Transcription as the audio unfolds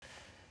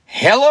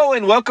Hello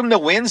and welcome to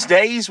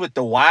Wednesdays with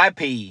the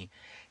YP.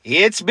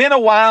 It's been a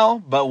while,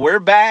 but we're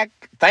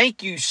back.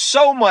 Thank you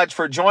so much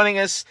for joining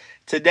us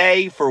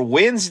today for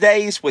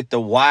Wednesdays with the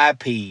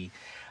YP.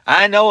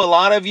 I know a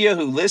lot of you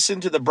who listen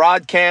to the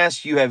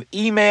broadcast, you have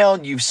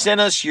emailed, you've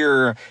sent us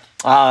your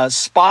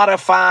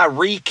Spotify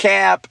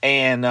recap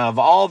and of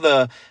all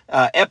the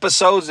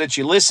episodes that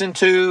you listen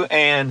to,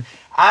 and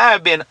I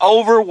have been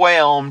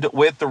overwhelmed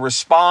with the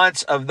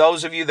response of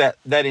those of you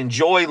that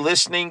enjoy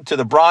listening to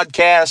the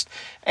broadcast,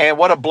 and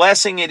what a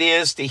blessing it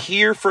is to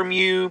hear from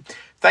you.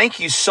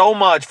 Thank you so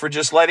much for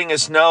just letting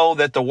us know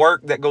that the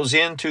work that goes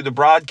into the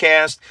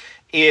broadcast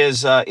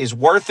is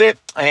worth it,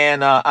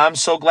 and I'm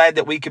so glad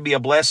that we could be a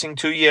blessing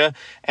to you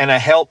and a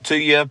help to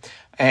you.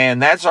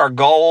 And that's our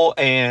goal.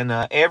 And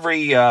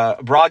every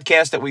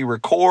broadcast that we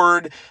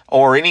record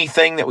or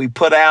anything that we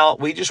put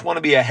out, we just want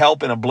to be a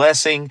help and a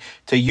blessing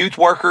to youth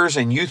workers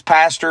and youth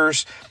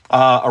pastors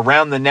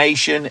around the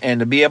nation,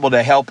 and to be able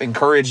to help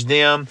encourage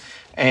them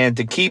and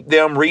to keep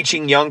them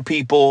reaching young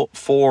people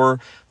for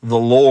the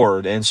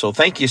Lord. And so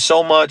thank you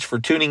so much for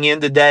tuning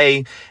in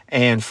today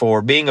and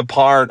for being a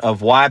part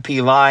of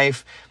YP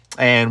Life.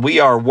 And we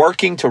are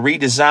working to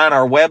redesign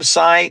our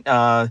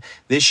website.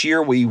 This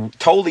year, we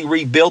totally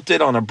rebuilt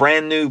it on a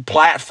brand new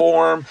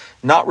platform.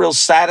 Not real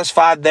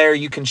satisfied there.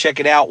 You can check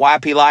it out,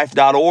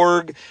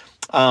 yplife.org,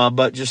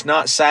 but just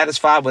not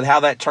satisfied with how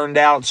that turned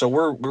out. So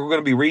we're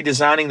going to be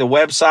redesigning the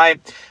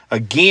website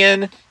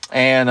again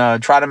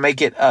and try to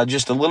make it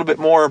just a little bit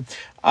more,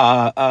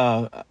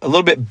 a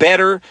little bit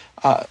better,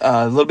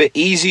 a little bit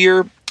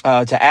easier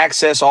to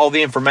access all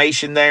the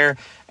information there.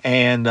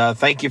 And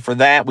thank you for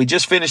that. We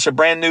just finished a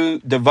brand new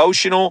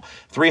devotional,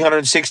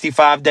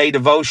 365-day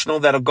devotional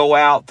that'll go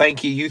out.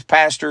 Thank you, youth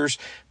pastors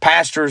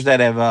that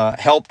have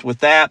helped with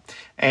that.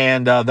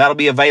 And that'll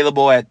be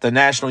available at the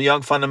National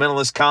Young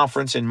Fundamentalist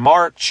Conference in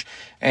March.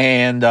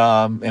 And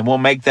we'll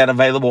make that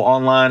available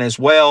online as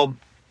well.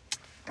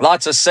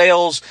 Lots of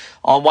sales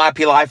on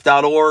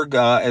yplife.org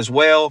as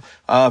well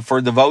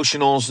for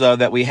devotionals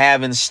that we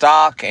have in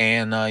stock.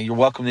 And you're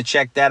welcome to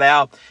check that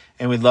out.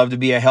 And we'd love to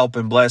be a help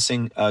and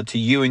blessing to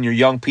you and your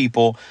young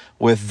people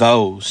with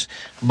those.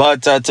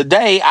 But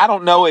today, I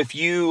don't know if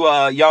you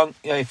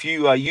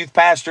youth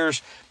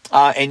pastors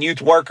and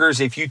youth workers,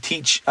 if you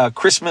teach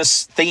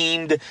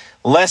Christmas-themed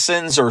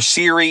lessons or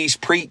series,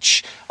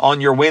 preach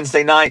on your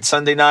Wednesday night,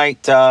 Sunday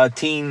night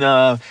teen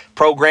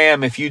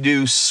program, if you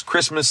do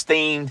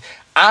Christmas-themed.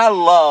 I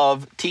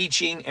love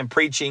teaching and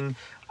preaching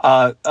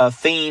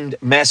themed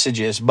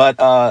messages, but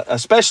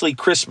especially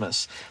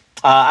Christmas.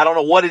 I don't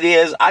know what it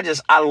is.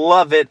 I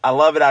love it.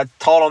 I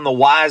taught on the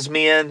wise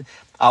men,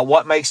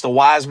 what makes the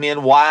wise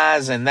men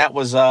wise. And that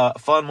was a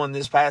fun one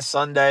this past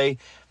Sunday.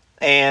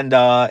 And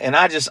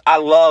I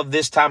love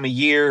this time of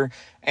year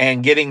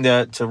and getting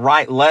to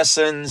write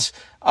lessons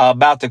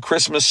about the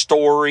Christmas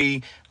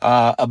story,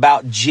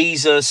 about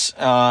Jesus,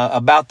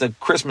 about the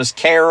Christmas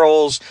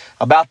carols,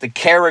 about the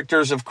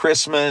characters of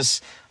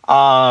Christmas,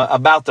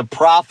 about the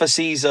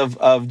prophecies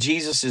of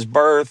Jesus's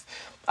birth,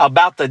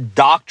 about the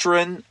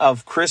doctrine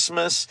of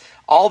Christmas,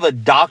 all the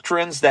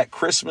doctrines that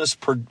Christmas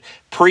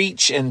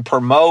preach and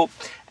promote,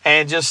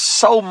 and just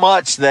so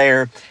much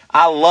there.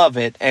 I love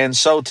it. And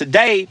so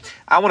today,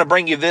 I want to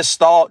bring you this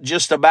thought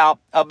just about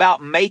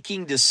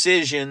making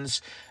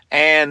decisions,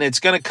 and it's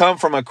going to come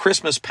from a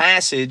Christmas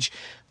passage.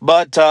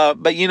 But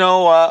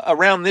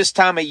around this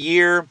time of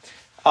year,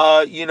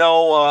 a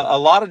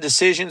lot of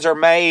decisions are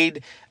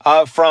made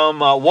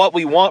from what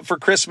we want for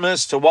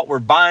Christmas to what we're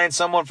buying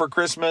someone for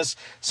Christmas,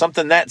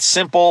 something that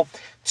simple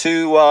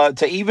to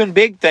even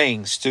big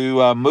things,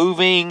 to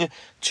moving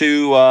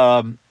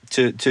to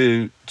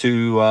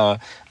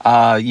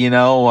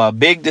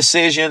big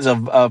decisions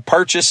of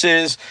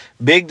purchases,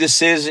 big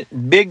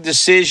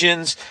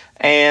decisions,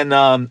 and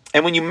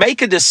when you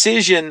make a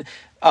decision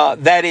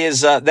that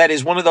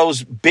is one of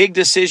those big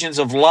decisions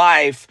of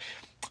life.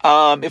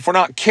 If we're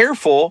not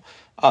careful,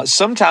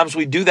 sometimes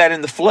we do that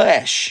in the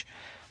flesh.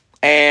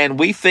 And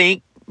we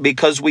think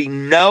because we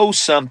know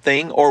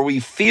something or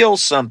we feel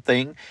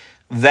something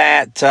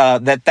that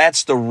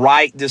that's the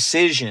right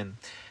decision.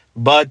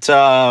 But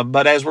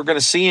as we're going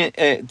to see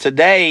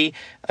today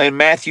in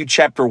Matthew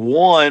chapter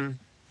 1,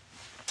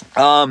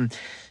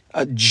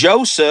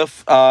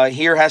 Joseph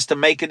here has to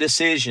make a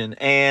decision.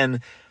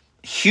 And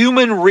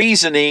human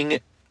reasoning,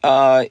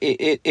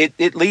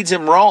 it leads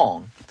him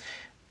wrong.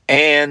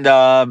 And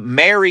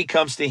Mary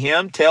comes to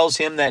him, tells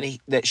him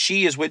that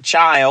she is with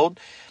child.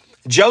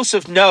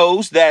 Joseph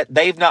knows that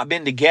they've not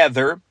been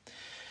together.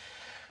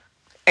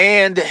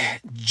 And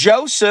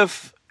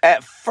Joseph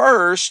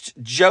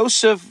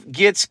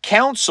gets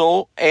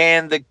counsel,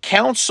 and the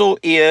counsel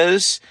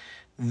is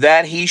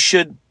that he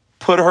should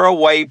put her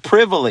away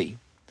privily.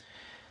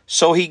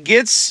 So he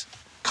gets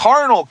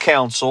carnal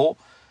counsel,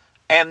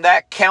 and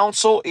that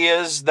counsel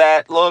is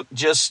that, look,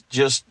 just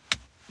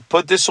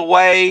put this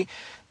away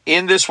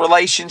in this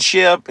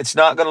relationship. It's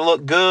not going to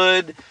look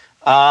good.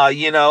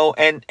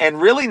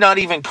 And really not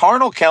even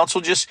carnal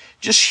counsel, just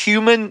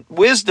human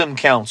wisdom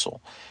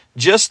counsel.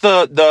 just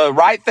the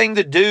right thing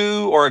to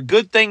do or a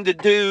good thing to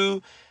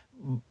do,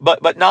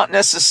 but not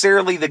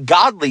necessarily the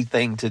godly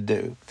thing to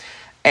do.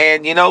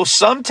 And,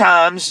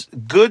 sometimes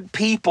good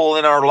people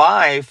in our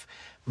life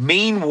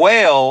mean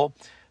well,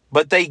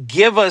 but they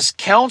give us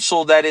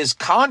counsel that is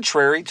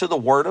contrary to the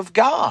Word of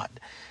God.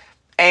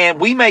 And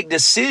we make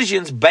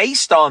decisions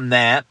based on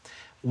that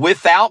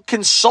without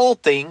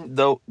consulting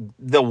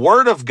the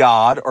Word of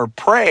God or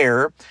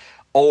prayer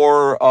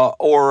or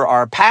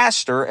our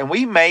pastor, and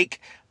we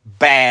make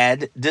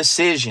bad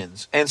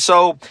decisions. And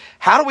so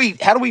how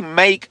do we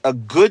make a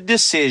good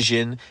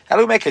decision? How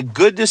do we make a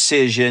good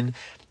decision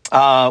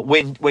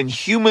when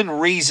human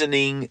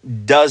reasoning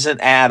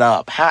doesn't add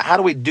up? How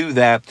do we do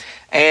that?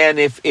 And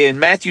if in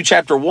Matthew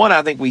chapter 1,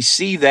 I think we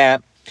see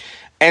that.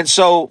 And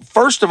so,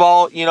 first of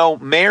all,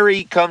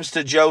 Mary comes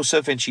to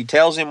Joseph and she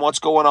tells him what's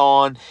going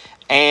on.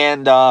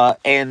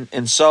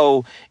 And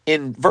so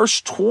in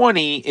verse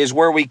 20 is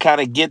where we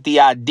kind of get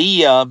the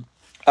idea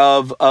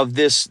of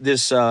this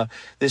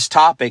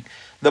topic.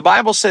 The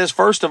Bible says,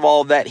 first of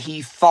all, that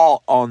he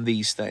thought on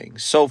these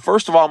things. So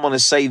first of all, I'm going to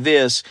say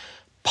this: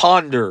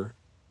 ponder,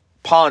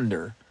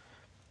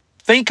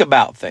 think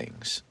about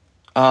things.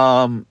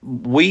 We're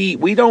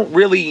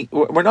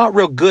not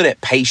real good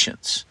at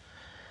patience.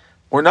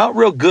 We're not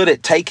real good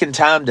at taking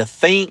time to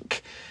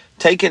think,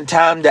 taking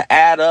time to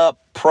add up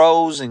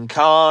pros and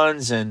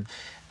cons and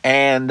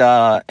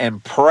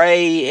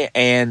pray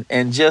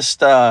and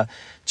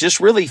just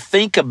really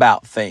think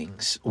about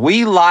things.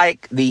 We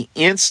like the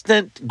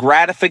instant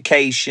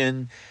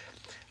gratification,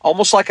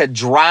 almost like a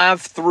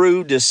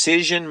drive-through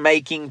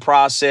decision-making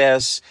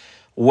process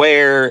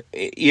where,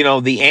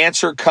 the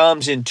answer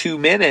comes in 2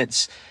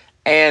 minutes.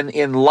 And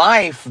in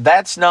life,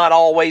 that's not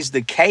always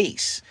the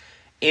case.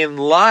 In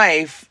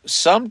life,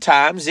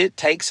 sometimes it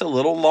takes a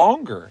little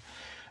longer.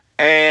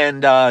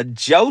 And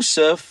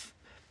Joseph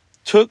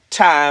took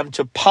time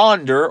to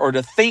ponder or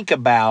to think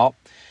about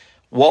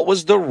what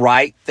was the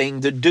right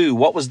thing to do,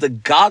 what was the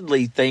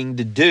godly thing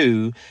to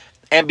do.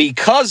 And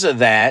because of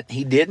that,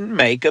 he didn't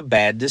make a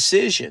bad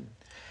decision.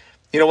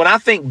 When I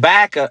think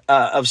back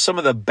of some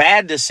of the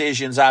bad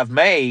decisions I've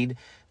made,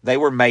 they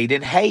were made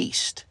in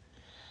haste.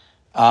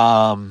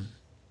 And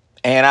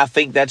I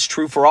think that's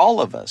true for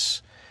all of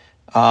us.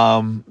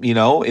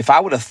 If I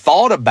would have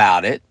thought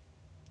about it,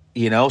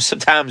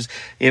 sometimes,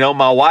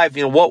 my wife,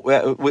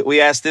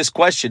 we ask this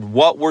question: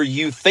 what were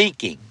you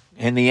thinking?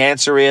 And the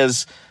answer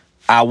is,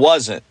 I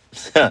wasn't.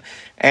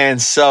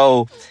 And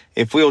so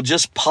if we'll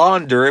just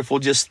ponder, if we'll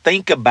just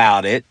think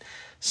about it,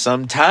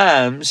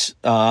 sometimes,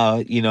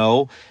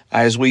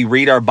 as we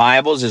read our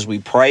Bibles, as we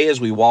pray, as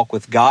we walk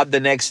with God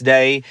the next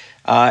day,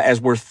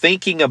 as we're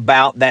thinking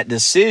about that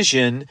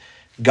decision,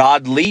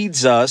 God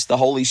leads us, the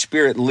Holy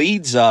Spirit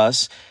leads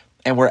us,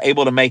 and we're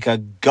able to make a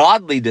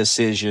godly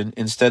decision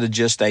instead of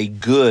just a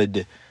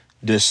good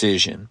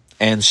decision.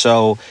 And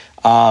so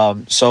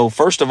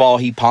first of all,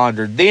 he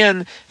pondered.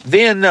 Then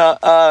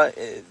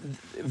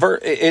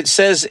it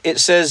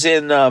says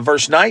in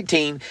verse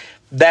 19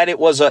 that it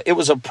was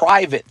a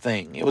private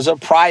thing. It was a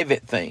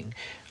private thing.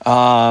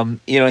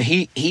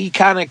 He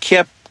kind of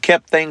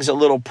kept things a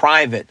little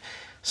private.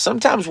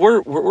 Sometimes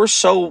we're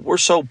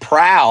so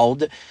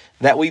proud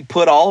that we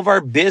put all of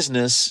our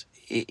business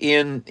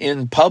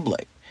in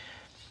public.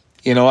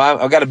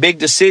 I've got a big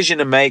decision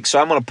to make, so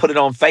I'm going to put it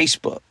on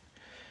Facebook.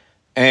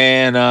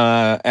 And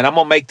I'm going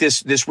to make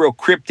this real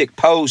cryptic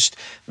post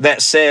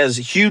that says,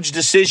 huge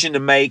decision to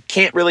make,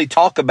 can't really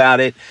talk about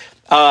it,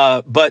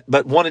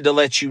 but wanted to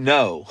let you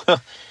know.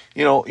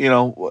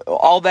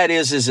 All that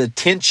is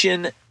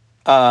attention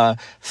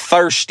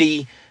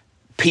thirsty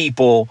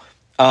people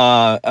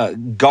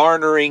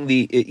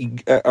garnering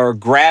or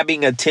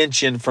grabbing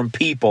attention from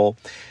people.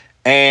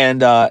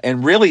 And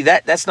really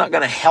that's not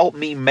going to help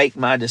me make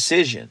my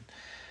decision.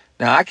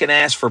 Now I can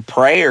ask for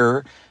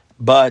prayer,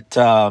 but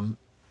I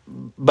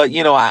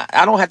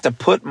don't have to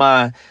put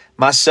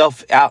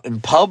myself out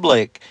in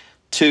public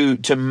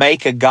to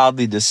make a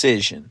godly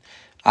decision.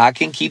 I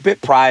can keep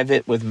it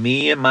private with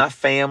me and my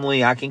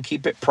family. I can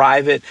keep it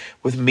private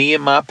with me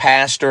and my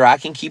pastor. I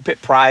can keep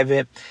it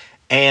private.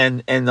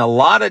 And a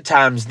lot of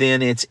times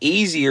then it's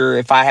easier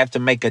if I have to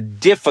make a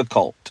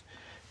difficult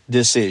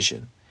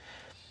decision.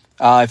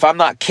 If I'm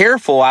not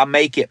careful, I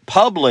make it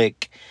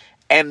public,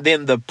 and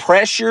then the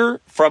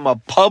pressure from a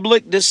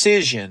public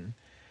decision,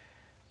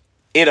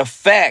 it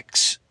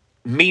affects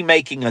me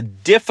making a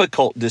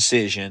difficult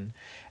decision,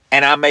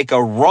 and I make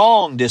a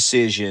wrong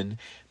decision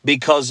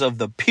because of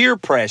the peer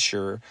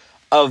pressure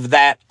of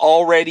that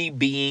already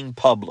being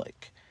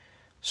public.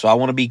 So I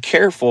want to be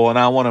careful, and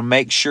I want to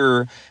make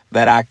sure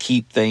that I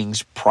keep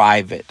things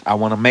private. I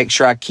want to make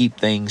sure I keep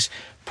things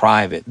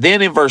private.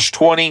 Then in verse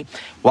 20,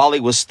 while he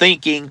was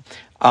thinking,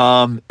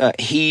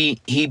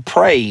 he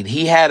prayed.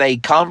 He had a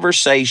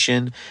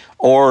conversation,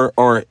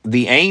 or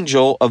the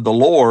angel of the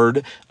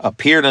Lord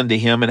appeared unto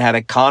him and had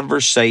a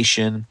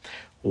conversation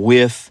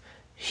with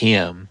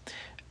him.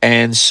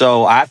 And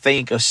so I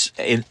think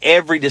in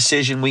every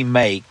decision we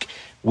make,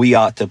 we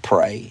ought to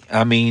pray.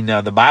 I mean,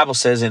 the Bible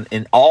says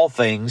in all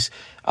things,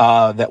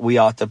 that we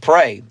ought to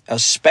pray,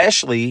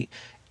 especially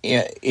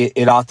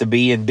it ought to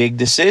be in big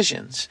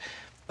decisions.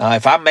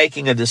 If I'm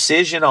making a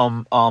decision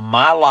on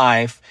my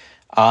life,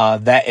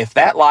 that if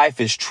that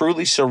life is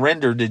truly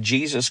surrendered to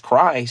Jesus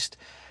Christ,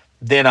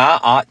 then I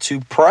ought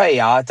to pray.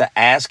 I ought to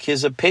ask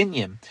his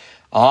opinion.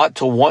 I ought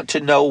to want to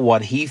know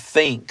what he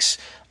thinks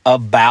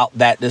about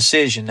that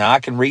decision. Now, I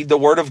can read the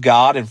Word of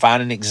God and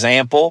find an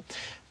example,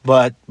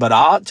 but I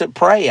ought to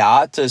pray.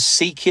 I ought to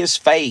seek his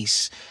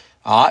face.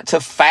 I ought to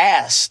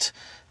fast.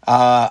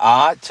 I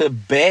ought to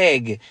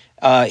beg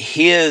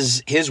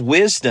his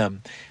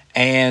wisdom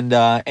and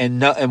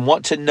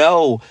want to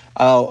know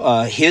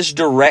his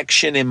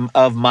direction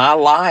of my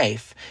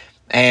life.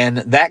 And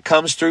that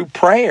comes through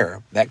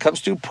prayer. That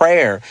comes through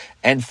prayer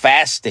and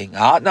fasting. I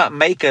ought not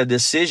make a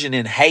decision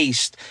in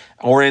haste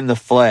or in the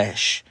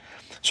flesh.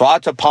 So I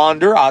ought to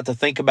ponder. I ought to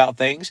think about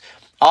things.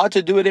 I ought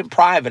to do it in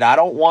private. I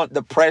don't want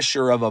the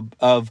pressure of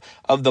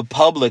the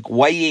public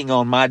weighing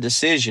on my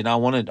decision. I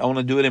want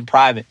to do it in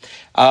private.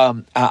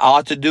 I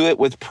ought to do it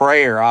with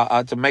prayer. I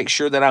ought to make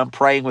sure that I'm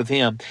praying with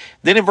him.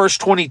 Then in verse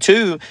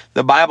 22,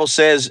 the Bible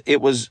says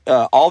it was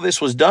all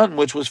this was done,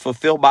 which was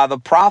fulfilled by the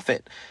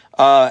prophet.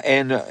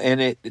 And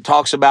it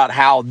talks about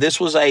how this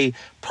was a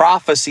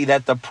prophecy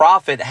that the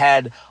prophet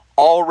had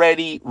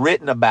already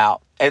written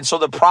about. And so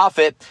the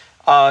prophet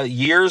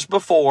years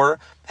before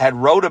had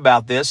wrote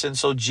about this, and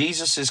so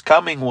Jesus'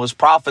 coming was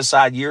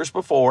prophesied years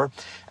before,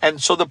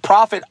 and so the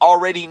prophet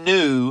already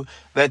knew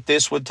that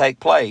this would take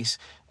place.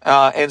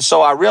 And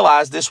so I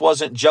realized this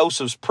wasn't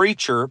Joseph's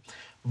preacher,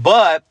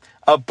 but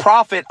a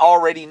prophet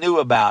already knew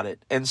about it.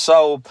 And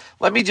so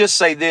let me just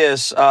say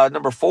this,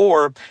 number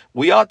 4,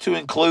 we ought to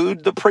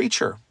include the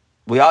preacher.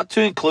 We ought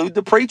to include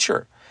the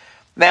preacher.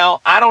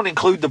 Now, I don't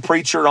include the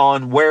preacher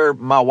on where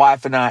my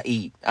wife and I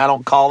eat. I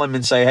don't call him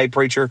and say, "Hey,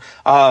 preacher,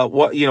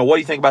 what do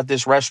you think about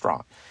this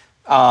restaurant?"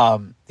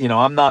 I'm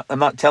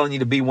not telling you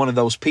to be one of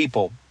those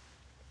people.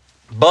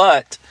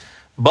 But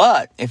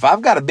if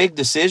I've got a big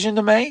decision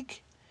to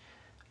make,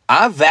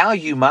 I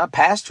value my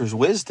pastor's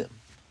wisdom.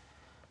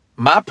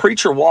 My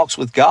preacher walks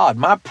with God.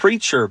 My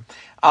preacher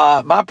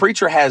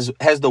has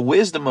the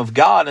wisdom of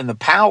God and the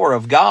power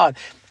of God.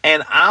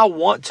 And I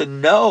want to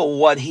know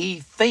what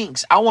he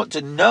thinks. I want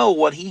to know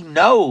what he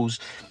knows.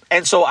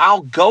 And so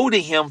I'll go to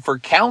him for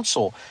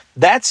counsel.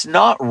 That's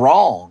not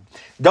wrong.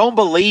 Don't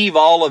believe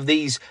all of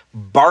these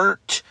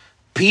burnt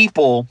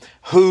people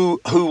who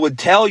would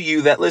tell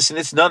you that, listen,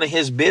 it's none of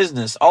his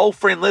business. Oh,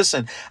 friend,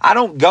 listen, I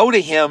don't go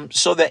to him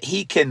so that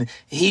he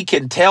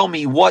can tell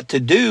me what to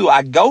do.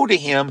 I go to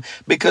him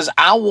because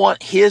I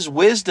want his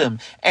wisdom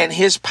and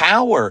his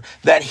power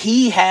that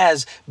he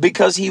has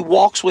because he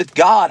walks with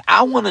God.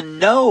 I want to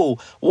know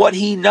what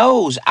he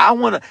knows. I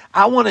want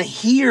to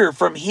hear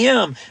from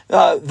him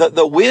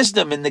the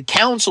wisdom and the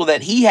counsel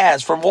that he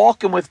has from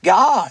walking with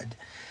God.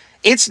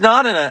 It's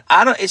not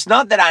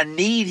that I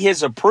need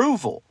his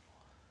approval.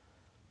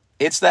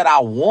 It's that I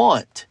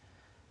want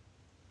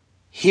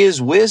his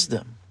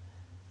wisdom.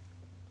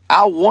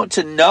 I want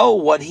to know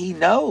what he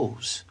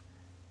knows.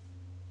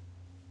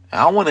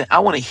 I want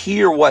to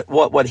hear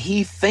what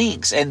he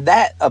thinks, and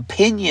that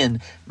opinion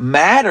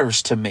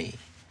matters to me.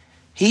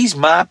 He's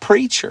my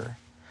preacher.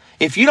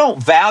 If you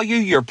don't value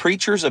your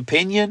preacher's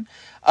opinion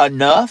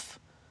enough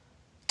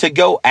to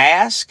go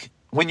ask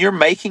when you're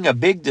making a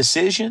big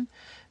decision,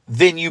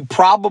 then you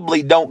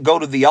probably don't go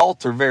to the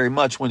altar very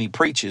much when he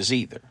preaches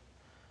either.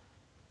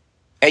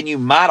 And you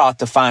might ought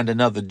to find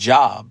another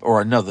job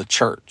or another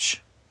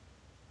church.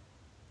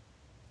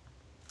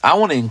 I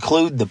want to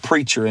include the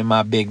preacher in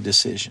my big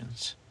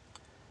decisions.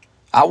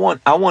 I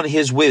want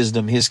his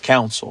wisdom, his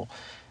counsel.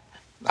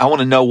 I want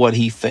to know what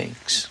he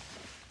thinks.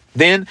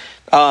 Then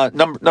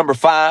number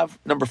five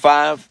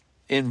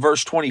in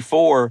verse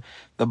 24,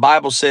 the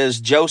Bible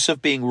says,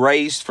 Joseph, being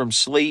raised from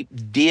sleep,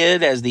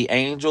 did as the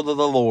angel of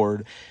the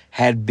Lord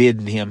had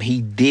bidden him. He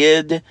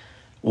did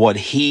what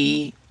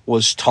he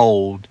was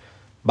told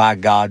by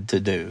God to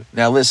do.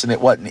 Now listen, it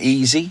wasn't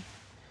easy.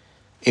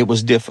 It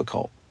was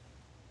difficult.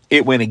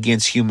 It went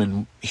against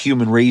human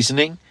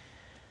reasoning,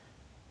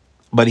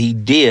 but he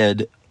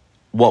did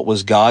what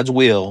was God's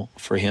will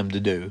for him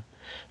to do.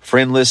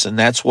 Friend, listen,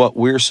 that's what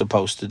we're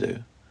supposed to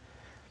do.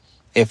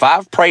 If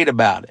I've prayed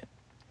about it,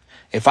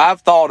 if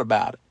I've thought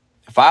about it,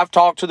 if I've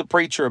talked to the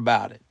preacher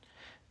about it,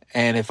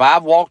 and if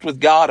I've walked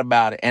with God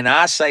about it, and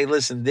I say,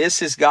 listen,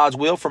 this is God's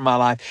will for my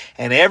life,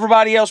 and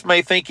everybody else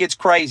may think it's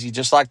crazy,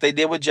 just like they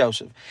did with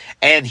Joseph,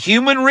 and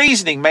human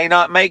reasoning may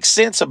not make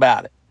sense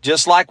about it,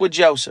 just like with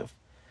Joseph,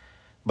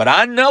 but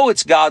I know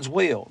it's God's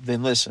will,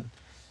 then listen,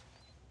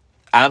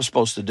 I'm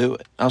supposed to do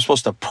it. I'm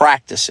supposed to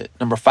practice it.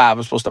 Number 5,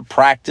 I'm supposed to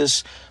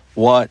practice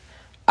what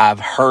I've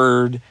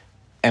heard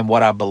and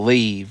what I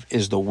believe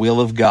is the will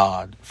of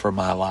God for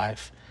my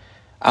life.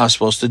 I'm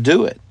supposed to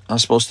do it. I'm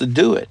supposed to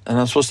do it. And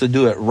I'm supposed to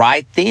do it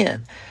right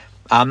then.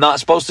 I'm not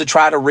supposed to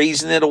try to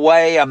reason it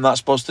away. I'm not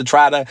supposed to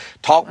try to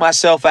talk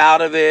myself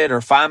out of it or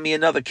find me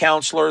another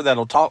counselor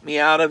that'll talk me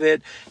out of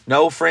it.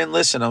 No, friend,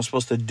 listen, I'm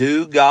supposed to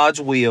do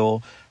God's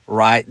will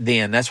right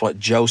then. That's what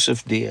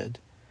Joseph did.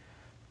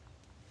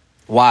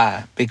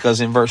 Why? Because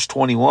in verse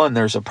 21,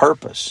 there's a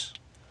purpose.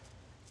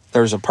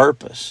 There's a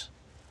purpose.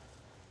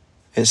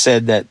 It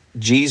said that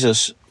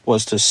Jesus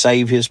was to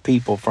save his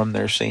people from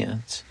their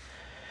sins.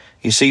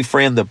 You see,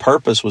 friend, the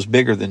purpose was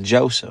bigger than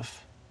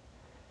Joseph.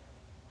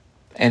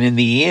 And in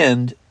the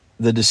end,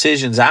 the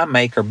decisions I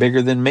make are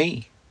bigger than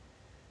me.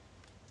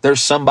 There's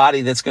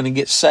somebody that's going to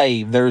get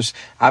saved.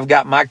 I've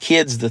got my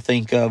kids to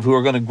think of who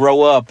are going to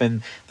grow up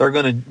and they're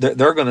going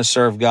to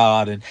serve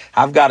God. And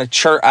I've got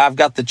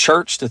the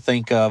church to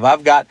think of.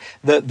 I've got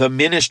the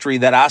ministry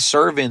that I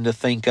serve in to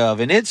think of.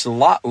 And it's a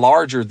lot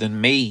larger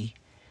than me.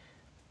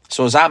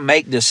 So as I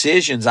make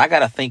decisions, I got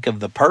to think of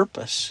the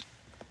purpose.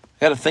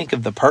 I got to think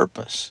of the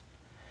purpose.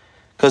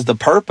 Because the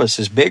purpose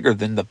is bigger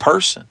than the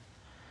person.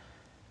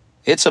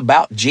 It's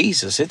about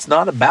Jesus. It's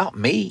not about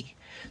me.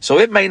 So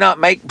it may not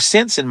make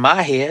sense in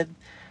my head.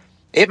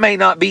 It may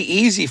not be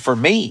easy for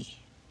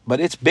me, but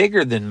it's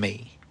bigger than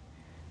me.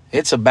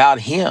 It's about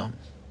him.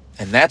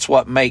 And that's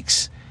what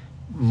makes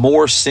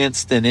more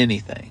sense than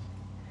anything.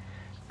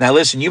 Now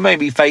listen, you may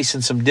be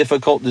facing some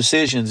difficult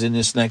decisions in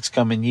this next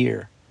coming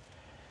year.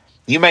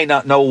 You may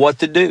not know what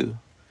to do.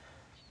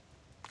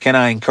 Can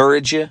I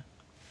encourage you?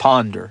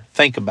 Ponder.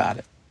 Think about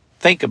it.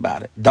 Think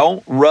about it.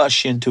 Don't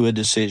rush into a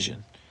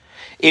decision.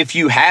 If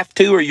you have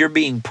to, or you're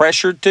being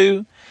pressured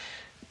to,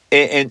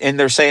 and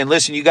they're saying,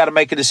 listen, you got to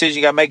make a decision,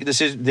 you got to make a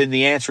decision, then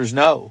the answer is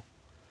no.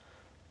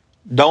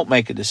 Don't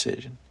make a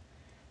decision.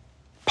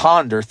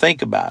 Ponder,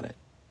 think about it.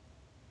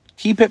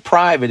 Keep it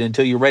private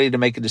until you're ready to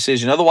make a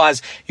decision.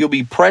 Otherwise, you'll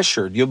be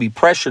pressured. You'll be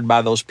pressured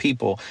by those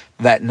people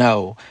that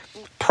know.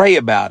 Pray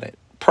about it.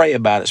 Pray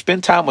about it.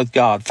 Spend time with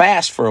God.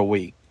 Fast for a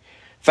week.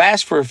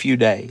 Fast for a few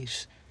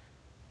days.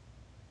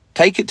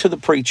 Take it to the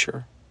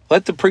preacher.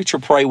 Let the preacher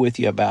pray with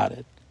you about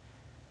it.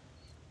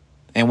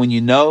 And when you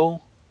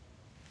know,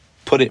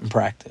 put it in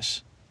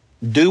practice.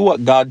 Do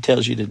what God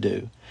tells you to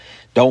do.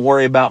 Don't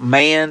worry about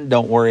man.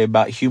 Don't worry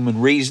about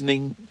human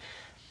reasoning,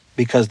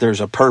 because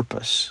there's a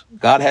purpose.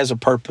 God has a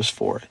purpose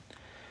for it.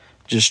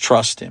 Just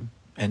trust him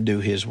and do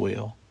his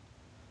will.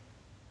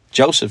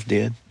 Joseph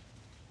did.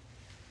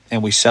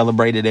 And we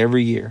celebrate it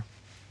every year,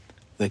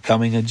 the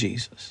coming of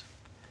Jesus.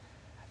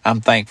 I'm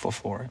thankful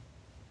for it.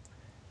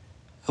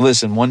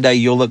 Listen, one day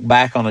you'll look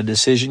back on a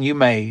decision you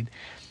made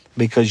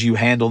because you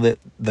handled it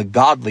the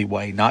godly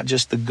way, not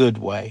just the good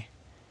way,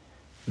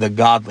 the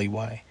godly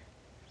way.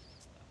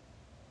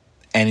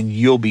 And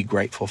you'll be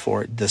grateful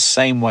for it the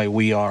same way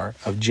we are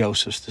of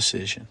Joseph's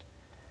decision.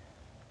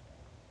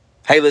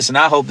 Hey, listen,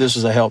 I hope this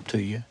was a help to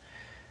you.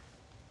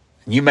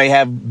 You may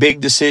have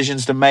big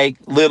decisions to make,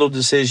 little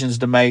decisions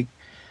to make.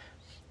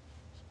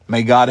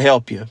 May God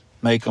help you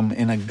make them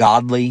in a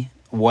godly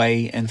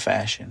way and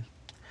fashion.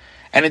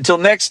 And until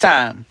next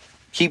time,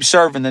 keep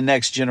serving the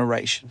next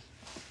generation.